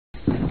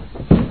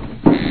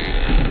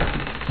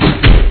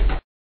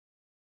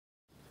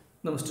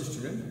Namaste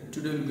student.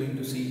 Today we are going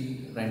to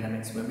see random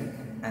experiment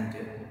and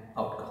their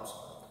outcomes.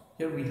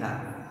 Here we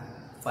have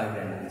 5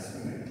 random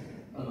experiment,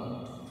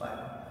 not 5,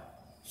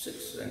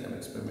 6 random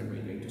experiment we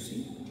are going to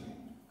see,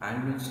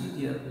 and we'll see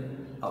their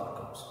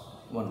outcomes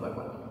one by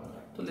one.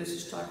 So let's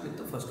start with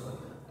the first one.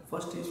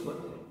 First is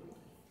what?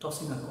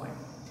 Tossing a coin.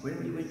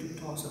 When we are going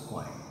to toss a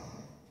coin,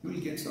 you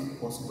will get some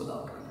possible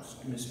outcomes,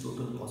 it means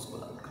total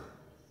possible outcome,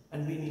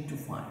 and we need to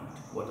find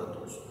what are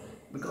those,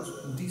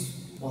 because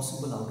this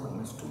possible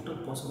outcome is total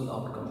possible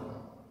outcome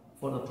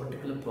for a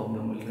particular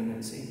problem will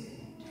remain same.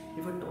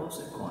 If I toss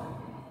a coin,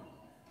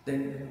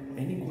 then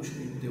any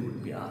question they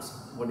would be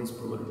asked, what is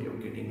probability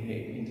of getting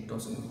head in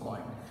tossing a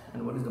coin,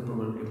 and what is the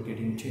probability of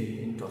getting tail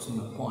in tossing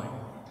a coin?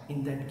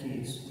 In that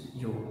case,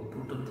 your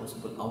total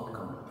possible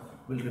outcome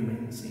will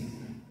remain the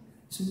same.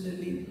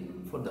 Similarly,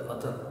 for the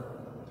other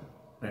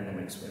random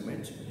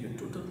experiments, your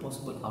total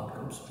possible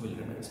outcomes will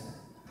remain same.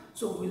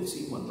 So we'll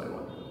see one by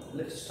one.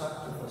 Let's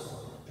start the first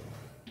one.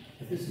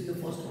 If you see the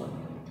first one,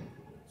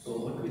 so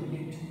what will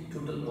get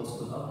total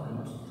possible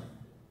outcomes?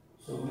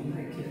 So we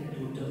write here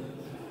total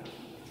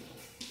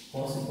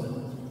possible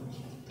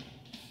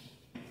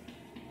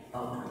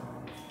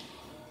outcome.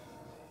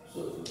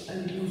 So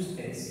I'll use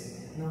S.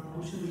 Now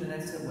question will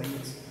arise why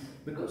S?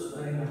 Because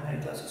in the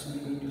higher classes we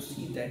are going to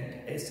see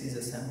that S is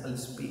a sample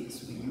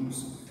space. We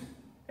use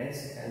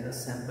S as a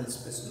sample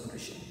space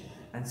notation.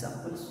 And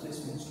sample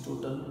space means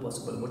total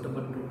possible,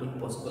 whatever total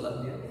possible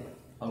are there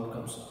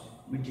outcomes,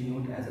 we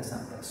denote as a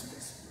sample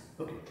space.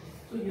 Okay,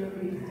 so here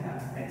we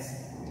have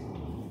S.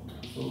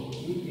 So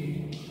we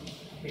get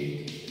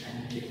head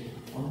and tail,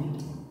 only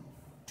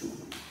 2.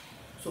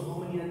 So how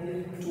many are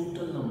there?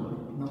 Total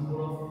number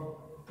of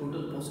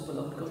total possible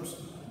outcomes.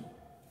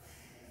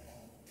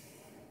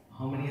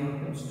 How many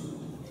outcomes? 2.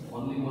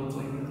 Only 1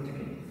 point we have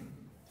taken,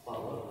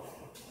 power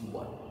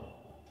 1.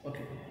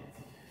 Okay,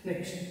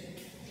 next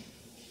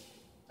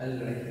I'll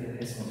write here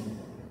S1.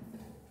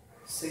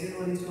 Second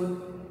one is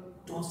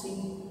what? Tossing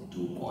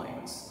 2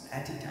 coins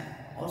at a time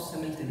or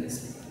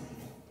simultaneously.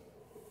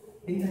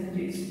 In that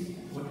case,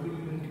 what will we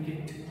going to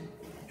get?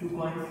 2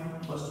 coins.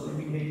 First will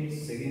be head,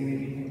 second will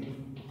be head.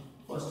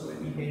 First will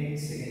be head,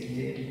 second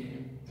tail.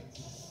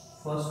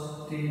 First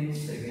tail,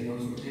 second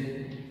also tail,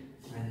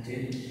 and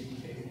tail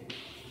head.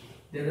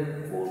 There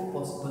are 4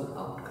 possible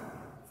outcomes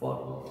for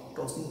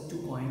tossing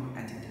 2 coins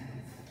at a time.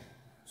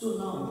 So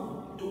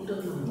now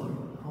total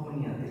number. How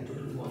many are there?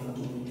 Total 1,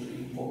 2,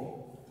 3, 4.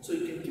 So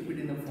you can keep it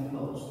in a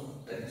formula also.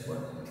 That is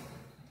what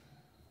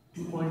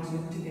 2 points you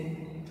have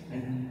taken,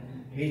 and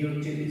head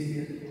or tail is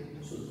here.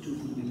 So 2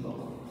 to the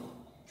power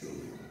 2.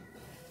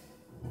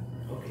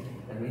 Okay,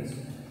 that means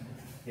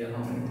here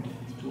how many?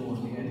 2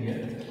 only, and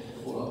here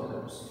 4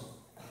 outcomes.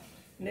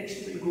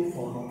 Next we will go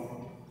for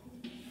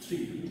 3.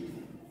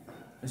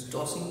 It's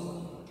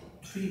tossing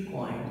 3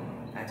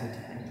 coins at a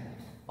time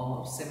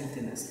or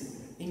simultaneously.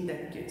 In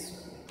that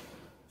case,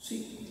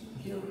 see,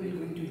 here we are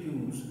going to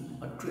use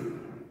a trick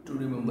to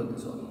remember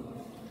this one.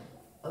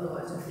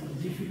 Otherwise, it will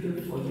be difficult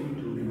for you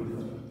to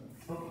remember.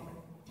 Okay.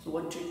 So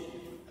what trick?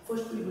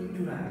 First, we are going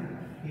to write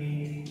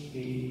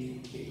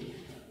head.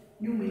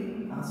 You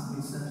may ask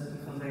me, sir,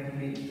 if I write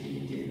head,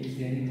 is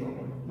there any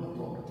problem? No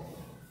problem.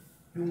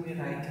 You may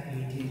write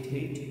head,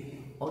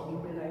 or you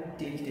may write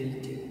tail.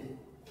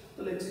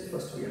 So let's see.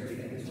 First, we are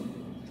taking this one.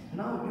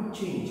 Now you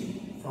change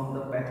from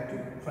the back to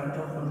front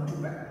or front to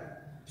back.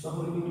 So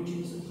how are you going to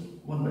change it?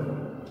 One by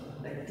one.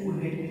 Like 2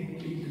 head,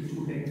 keep the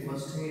 2 head,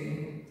 first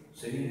head,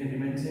 second head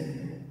remains head,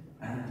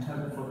 and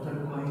for third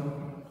coin,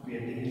 we are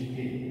taking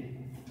head.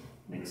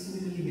 Next we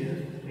will here,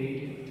 head,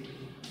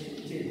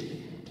 tail.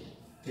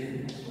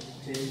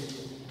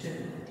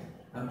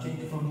 I'm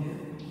changing from here,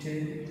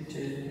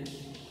 tail,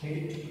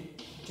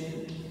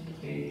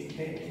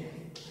 head.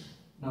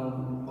 Now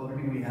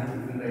already we have,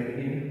 we will write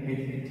again,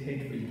 head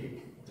will get,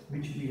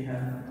 which we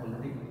have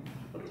already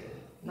put.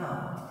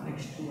 Now,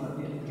 next 2 are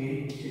there,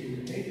 tail.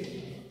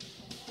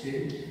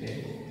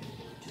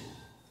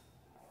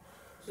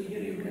 So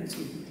here you can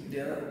see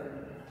there are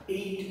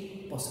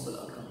 8 possible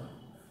outcomes.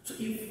 So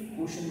if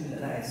question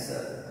will arise,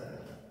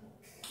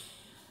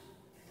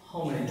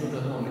 how many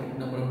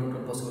number of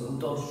total possible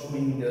without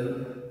showing the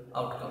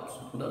outcomes?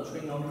 Without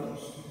showing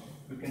outcomes,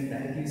 you can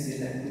directly say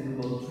that 2 to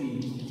the power 3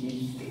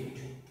 means 8.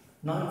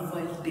 Now if I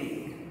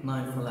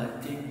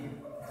take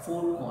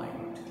 4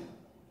 coins.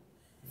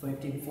 If I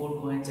take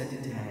 4 coins at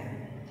a time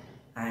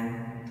and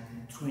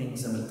throwing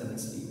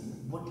simultaneously,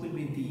 what will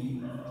be the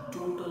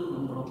total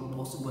number of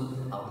possible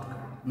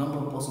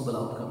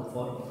outcome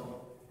for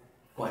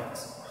coins?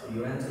 So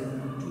your answer will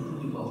be 2 to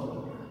the power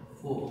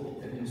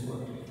 4. That means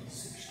what?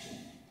 16.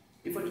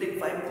 If I take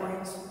 5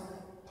 coins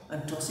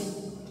and tossing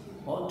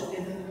all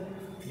together,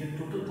 your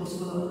total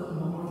possible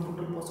number of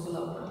total possible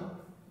outcome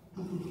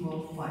 2 to the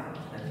power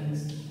 5. That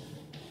means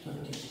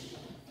 30.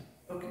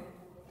 Okay.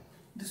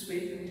 This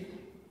way,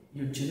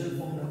 your general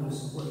formula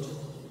is equal to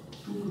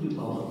 2 to the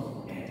power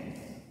n.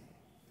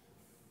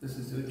 This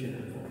is your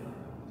general formula.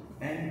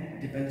 N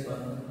depends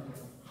on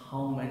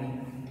how many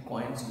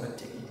coins you are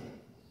taking.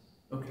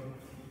 Okay.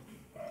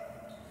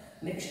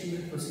 Next we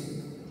will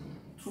proceed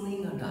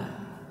throwing a die.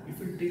 If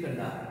you take a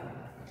die,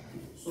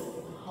 so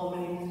how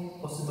many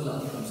possible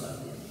outcomes are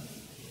there?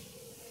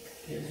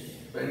 Yes,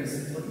 very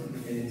simple.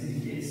 You can easily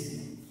guess.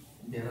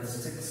 There are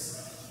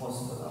 6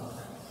 possible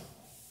outcomes.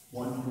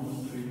 1,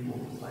 2, 3, 4,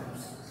 5,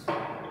 6.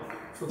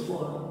 So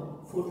for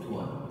fourth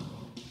one,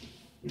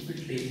 if we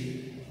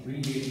take, we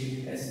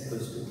get S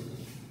equals to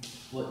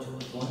what?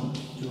 1,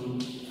 2,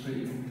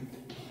 3,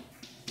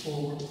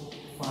 4,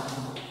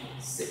 5,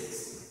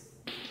 6.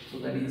 So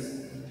that is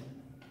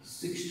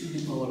 6 to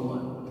the power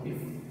 1. If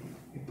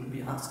it will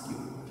be asked you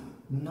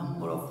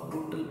number of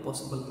total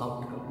possible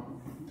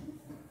outcome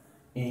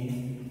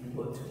in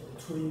what?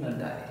 Throwing a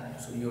die.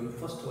 So your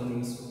first one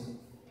is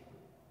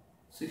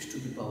 6 to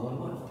the power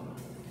 1.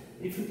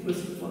 If you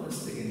proceed for the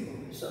second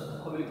one, so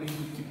how will we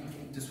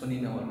keep this one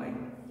in our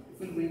mind? If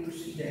we are going to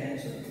see the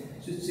answer,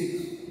 so 6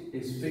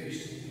 is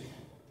fixed,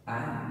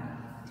 and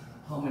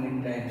how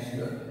many times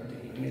you are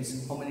taking,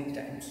 means how many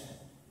times,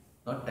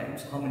 not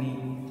times, how many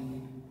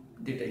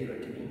data you are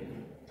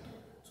taking.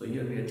 So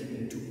here we are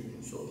taking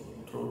 2, so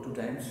throw 2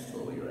 times,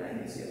 so your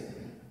answer is here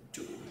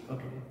 2.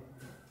 Okay,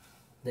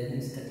 that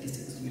means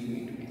 36 will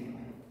need to be.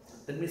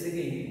 That means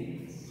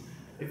again,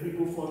 if we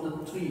go for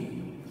the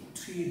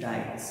 3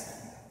 dice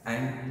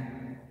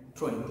and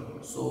throwing,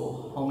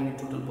 so how many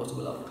total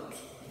possible outcomes?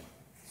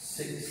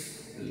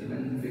 6 will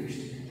remain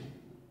fixed,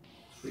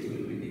 3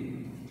 will be the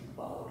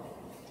power.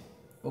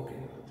 Okay.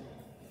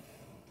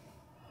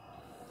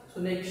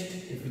 So next,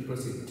 if we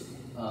proceed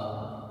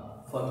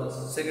for the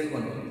second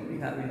one, we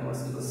have in our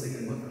syllabus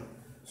second one.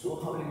 So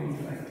how will we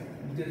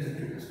write? There is a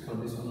trick for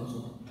this one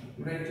also.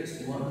 You write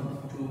just 1,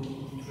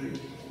 2, 3,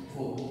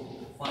 4,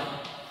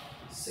 5,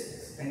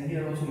 6, and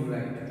here also you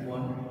write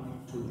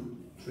 1, 2,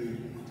 3,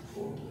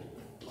 4,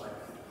 5,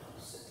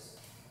 6.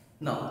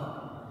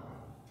 Now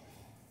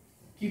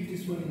keep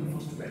this one in the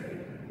first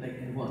bracket,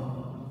 like 1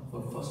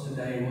 for first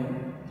die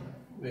 1,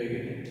 we are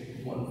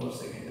getting 1 for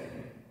second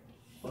die.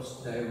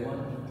 First die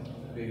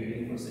 1, we are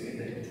getting for second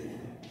die 2.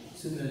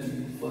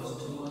 Similarly, first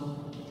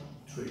 1,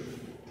 3,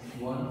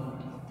 1,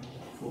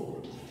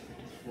 4,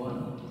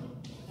 1,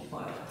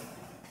 5,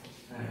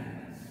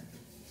 and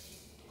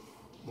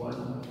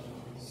 1,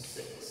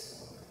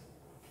 6.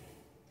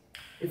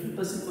 If you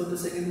proceed for the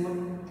second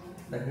one,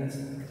 that means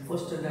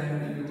first die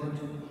will be what?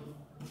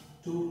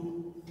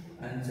 2,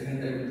 and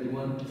second die will be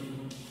 1,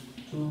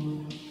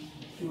 2,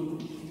 2,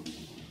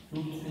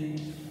 2, 3,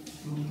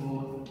 2,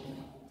 4,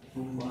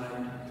 2, 5,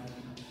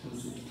 2,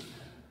 6.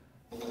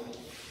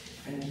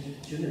 And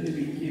generally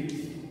we keep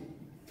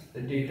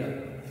the data,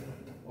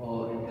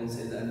 or you can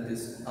say that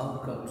this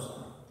outcomes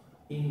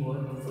in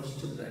one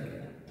first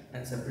bracket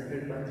and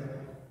separated by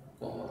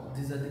comma.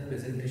 These are the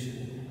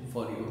presentation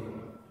for your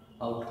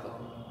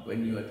outcome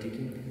when you are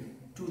taking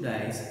 2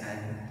 dice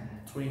and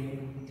 3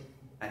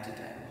 at a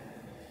time.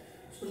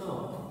 So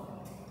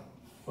now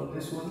for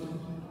this one,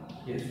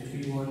 yes,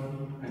 3,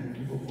 1, and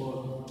you go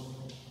for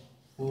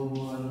 4,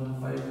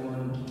 1, 5,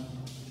 1,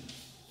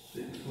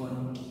 6,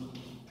 1.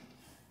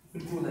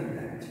 It will go like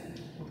that.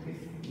 Okay,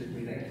 let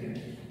me write here.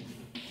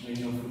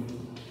 Many of you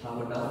have a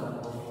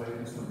doubt of why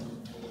this one.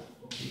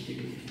 Okay,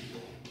 take it.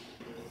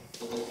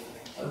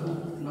 I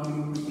hope now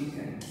you people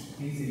can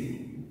easily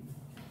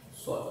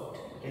solve it.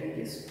 Can you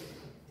guess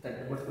that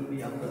what will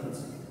be after this?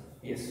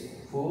 Yes,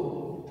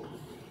 4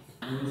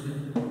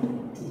 using 2,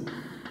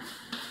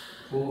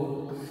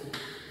 4,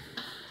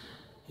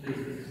 3,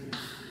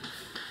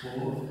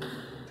 4,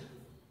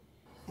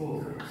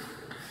 4,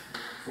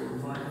 4,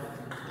 5,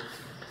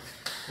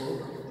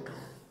 4,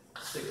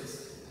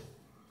 6.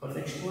 For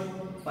next one,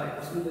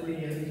 5 similarly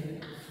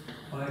here.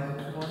 5,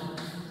 1,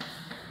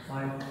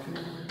 5,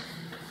 2,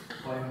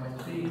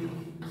 5, 3,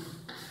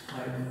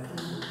 5,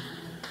 4,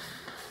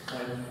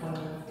 5, 5,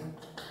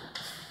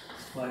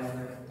 5,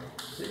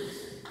 6.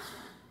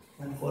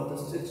 And for the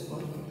sixth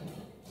one,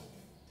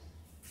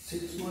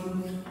 6,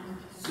 1,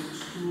 6,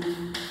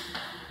 2,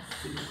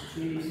 6,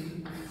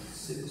 3,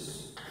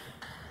 6,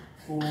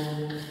 4,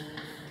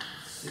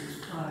 6,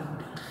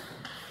 5,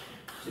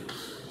 6.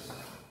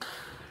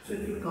 So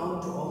if you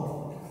count all,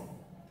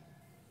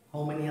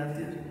 how many are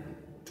there?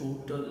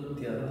 Total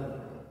there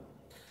are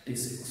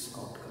 36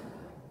 outcome.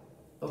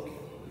 Okay.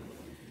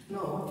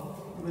 Now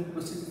we will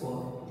proceed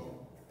for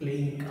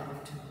playing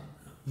card.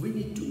 We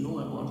need to know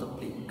about the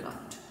playing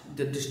card,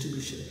 the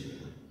distribution,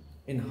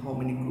 in how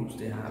many groups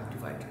they have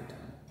divided.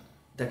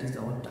 That is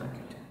our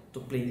target.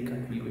 The playing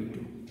card we are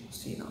going to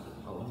see now,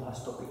 our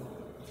last topic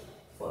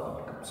for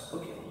outcomes.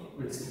 Okay,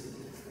 we'll see.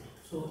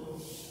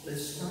 So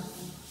let's start.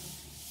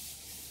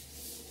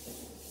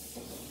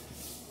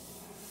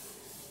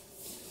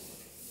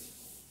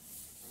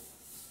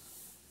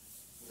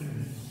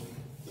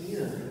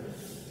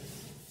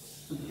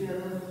 So there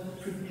are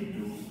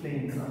 52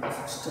 playing cards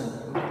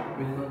external.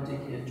 We will not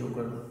take here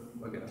joker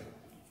again.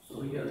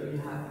 So here we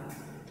have,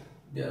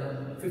 there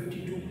are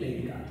 52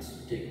 playing cards.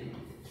 Take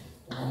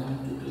how many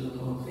total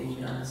number of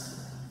playing cards?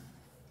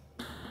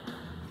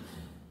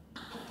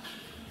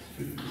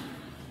 50.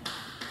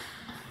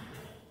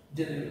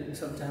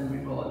 sometimes we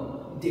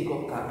call deck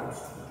of cards.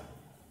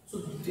 So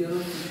there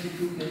are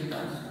 52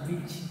 cards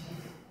which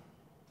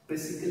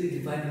basically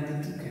divide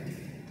into two categories.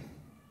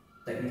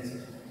 That is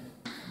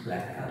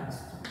black cards,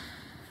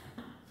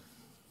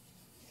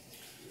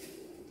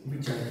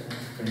 which are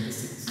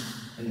 26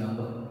 in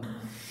number,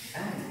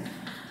 and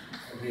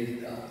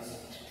red cards.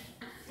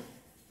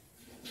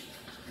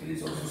 It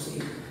is also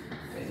same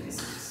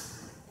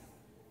 26.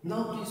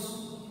 Now this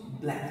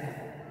black card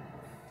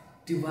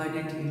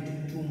divided into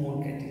two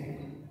more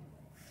categories.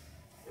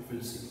 If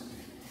you see,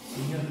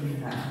 so here we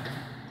have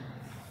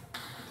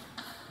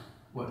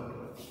what?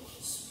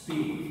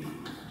 Spade,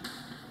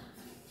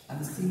 and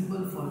the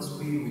symbol for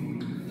spade will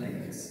be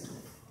like this.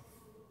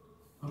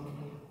 Okay.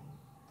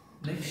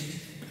 Next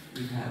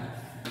we have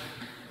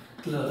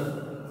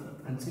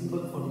club, and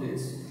symbol for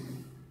this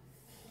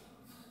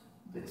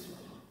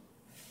one.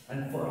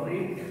 And for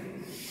red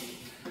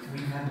we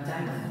have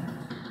diamond,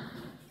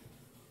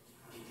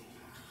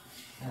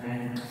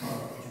 and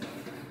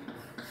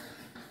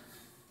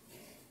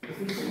if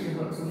we see the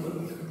heart symbol,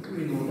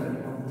 we know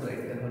that on the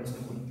right the heart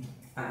symbol,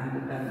 and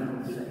the diamond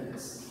will be like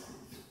this.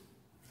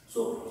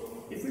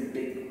 So if we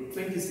take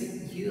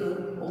 26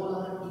 here, all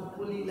are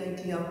equally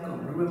likely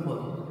outcome. Remember,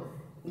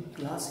 in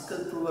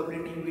classical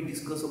probability we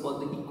discuss about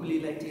the equally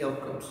likely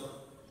outcomes.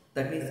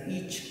 That means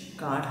each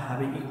card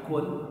have an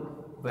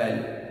equal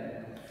value.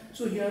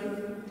 So here,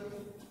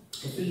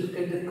 if we look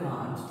at the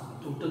cards,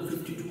 total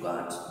 52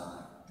 cards,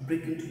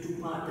 break into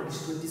two parts, that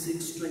is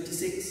 26,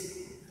 26.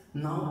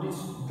 Now this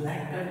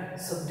black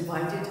card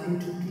subdivided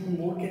into two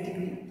more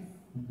categories.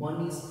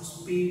 One is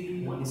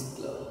spade, one is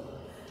club.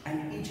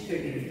 And each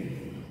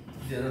category,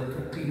 there are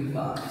 13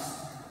 cards.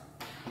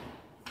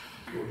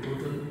 So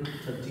total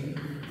 13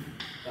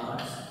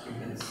 cards you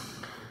can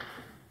see.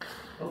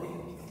 Okay.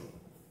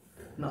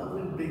 Now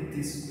we'll break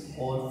this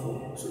all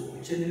four.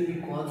 So generally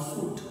we call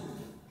suit.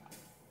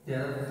 There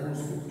are 4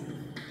 suits,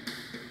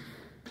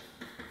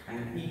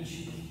 and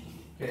each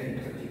carrying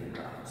 13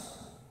 cards.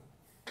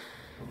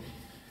 Okay.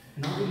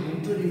 Now we'll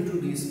enter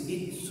into this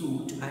each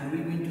suit, and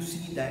we're going to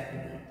see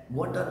that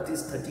what are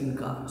these 13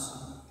 cards.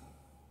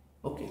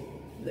 Okay,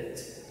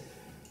 let's.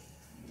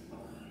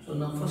 So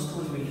now first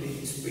one we'll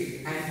take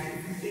spade, and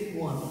if you take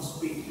one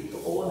spade, they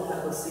all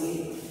have the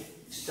same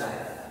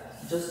style.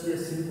 Just their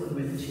symbol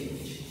will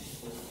change.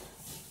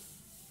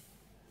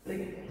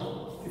 Like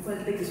if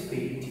I take a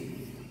spade,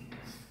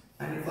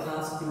 and if I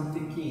ask you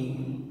the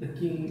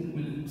king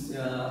will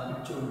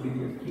picture will be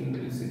there, king will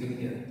be sitting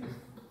here.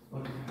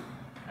 Okay.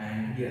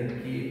 And here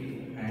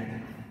K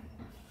and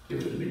K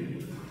will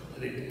be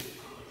written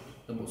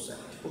the both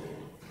sides. Okay.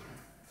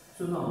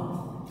 So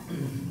now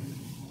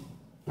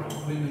we're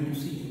going to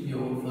see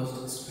your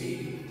first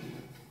spade,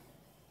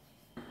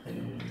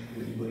 and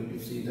we're going to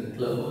see the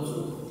club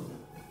also,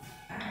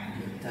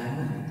 and your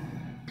diamond,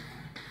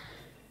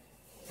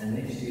 and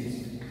next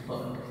is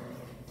heart.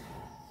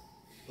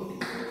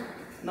 Okay.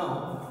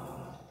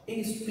 Now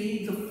in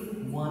spade, the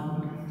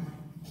one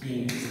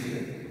king is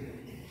here,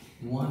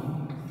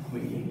 one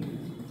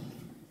queen,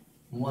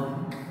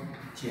 one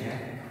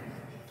jack,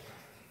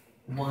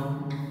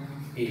 one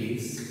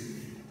ace,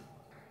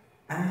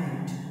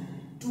 and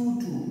 2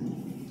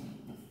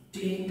 to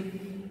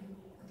 10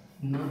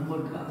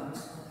 number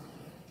cards.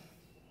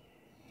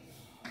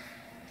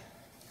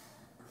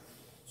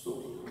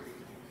 So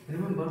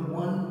remember,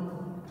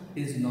 1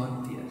 is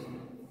not there.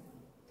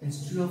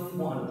 Instead of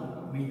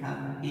 1, we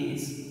have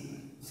ace.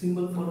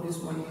 Symbol for this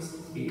one is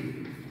A.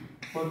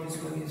 For this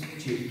one is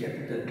J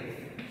capital.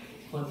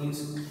 For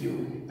this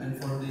Q, and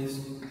for this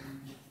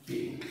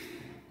K.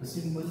 The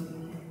symbol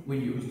we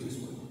use this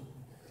one.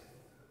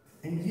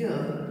 And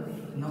here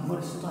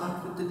numbers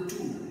start with the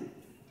 2.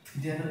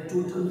 There are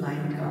total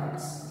 9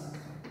 cards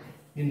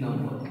in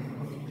number.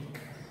 Okay.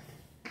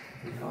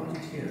 We count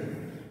it here.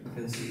 You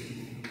can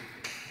see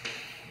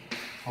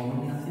how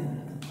many are there.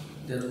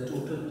 There are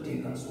total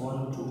 10 cards.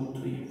 1,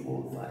 2, 3,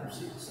 4, 5,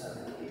 6,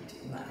 7,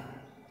 8, 9.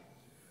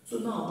 So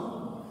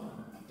now,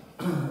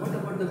 what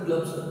about the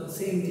clubs?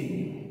 Same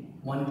thing.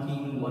 1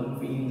 king, 1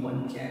 queen,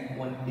 1 jack,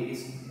 1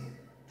 ace,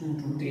 2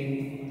 to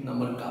 10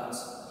 number cards.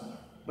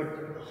 But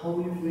how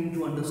are you going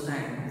to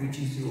understand which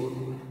is your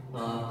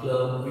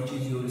club, which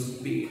is your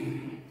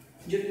spade?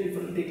 Just if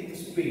I take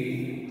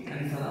spade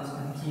and if I ask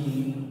a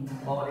king,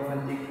 or if I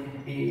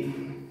take A,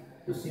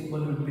 the symbol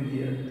will be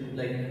there,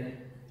 like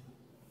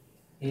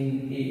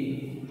in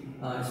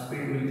A,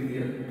 spade will be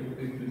there,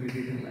 it will be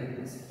written like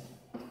this.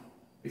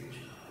 Which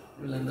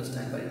you will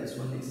understand by this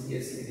one is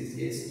yes, it is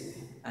yes,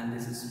 and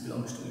this is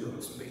belongs to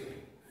your spade.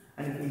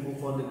 And if we go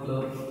for the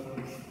club,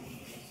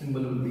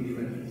 symbol will be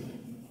given.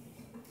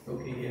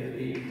 Okay, here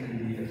A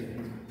and here.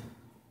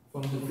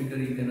 From the figure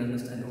you can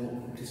understand,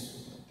 oh, it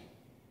is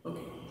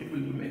okay, it will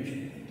be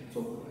mentioned.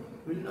 So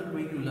we are not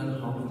going to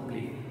learn how to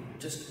play,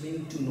 just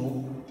need to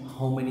know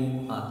how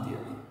many are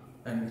there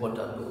and what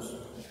are those.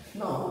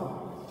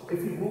 Now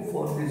if we go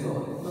for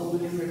resolve, now we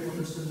will try to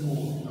understand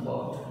more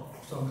about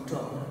some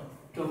term.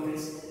 Term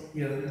is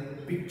here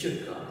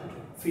picture card,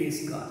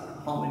 face card,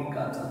 how many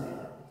cards are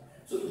there.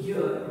 So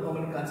here, how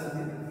many cards are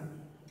there?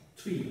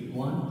 3.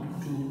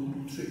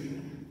 1, 2,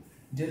 3.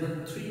 There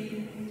are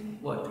 3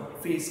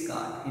 what face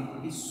card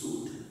in each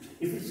suit.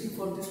 If you see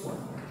for this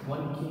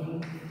one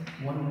king,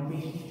 one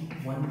queen,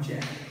 one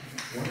jack,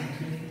 one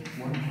king,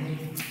 one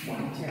queen,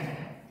 one jack,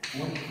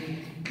 one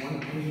king, one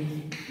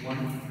queen,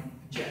 one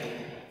jack.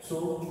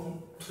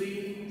 So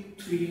 3,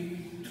 3,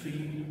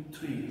 3,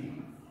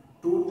 3.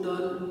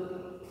 Total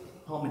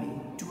how many?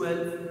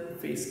 12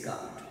 face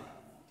card,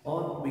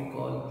 or we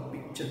call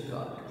picture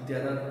card.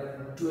 There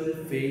are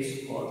 12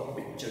 face or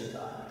picture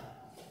card.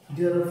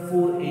 There are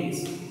 4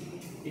 A's,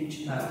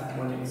 each have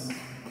 1 A's.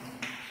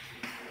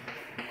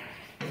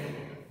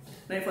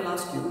 Now if I'll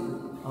ask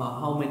you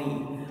how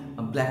many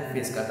black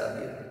face card are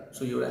there,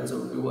 so your answer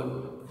will be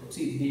 1.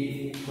 See,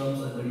 they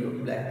comes under your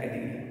black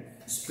category,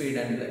 spade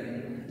and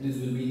black. This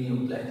will be in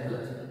your black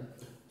color.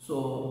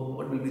 So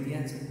what will be the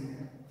answer?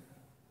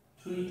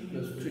 3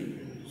 plus 3,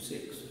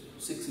 6.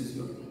 6 is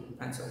your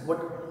answer. What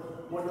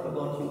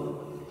about your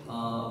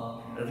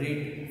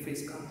red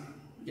face card?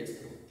 Yes,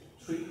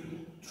 3,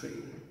 3.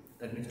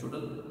 That means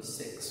total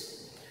 6.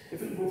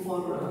 If we go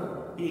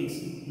for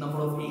A's, number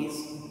of A's,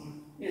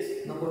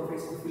 yes, number of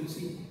A's, if you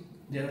see,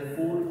 there are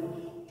 4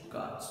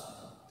 cards.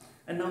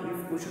 And now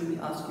if question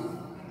will ask you,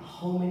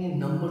 how many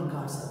number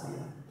cards are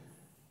there?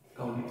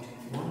 Count it.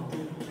 1,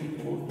 2, 3,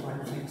 4,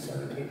 5, 6,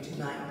 7, 8,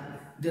 9.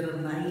 There are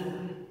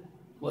 9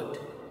 what?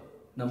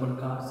 Number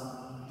cards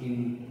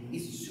in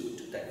each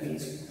suit. That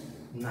means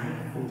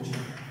 9 4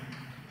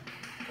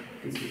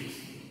 36.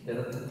 There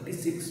are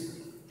 36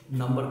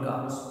 number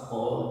cards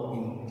all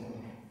in.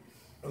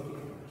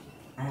 Okay.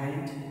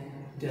 And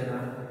there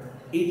are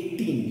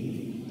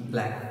 18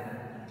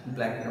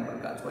 black number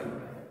cards. Why?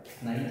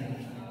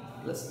 9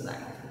 plus 9.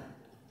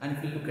 And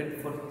if you look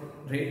at for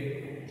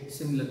red,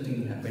 similar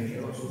thing happened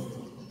here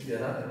also.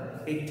 There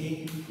are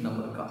 18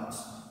 number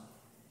cards.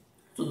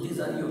 So these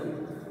are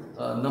your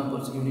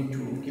numbers you need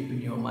to keep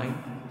in your mind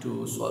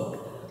to solve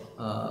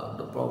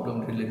the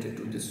problem related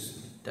to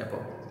this type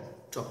of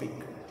topic.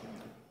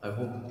 I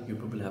hope you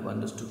people have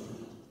understood.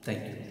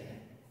 Thank you.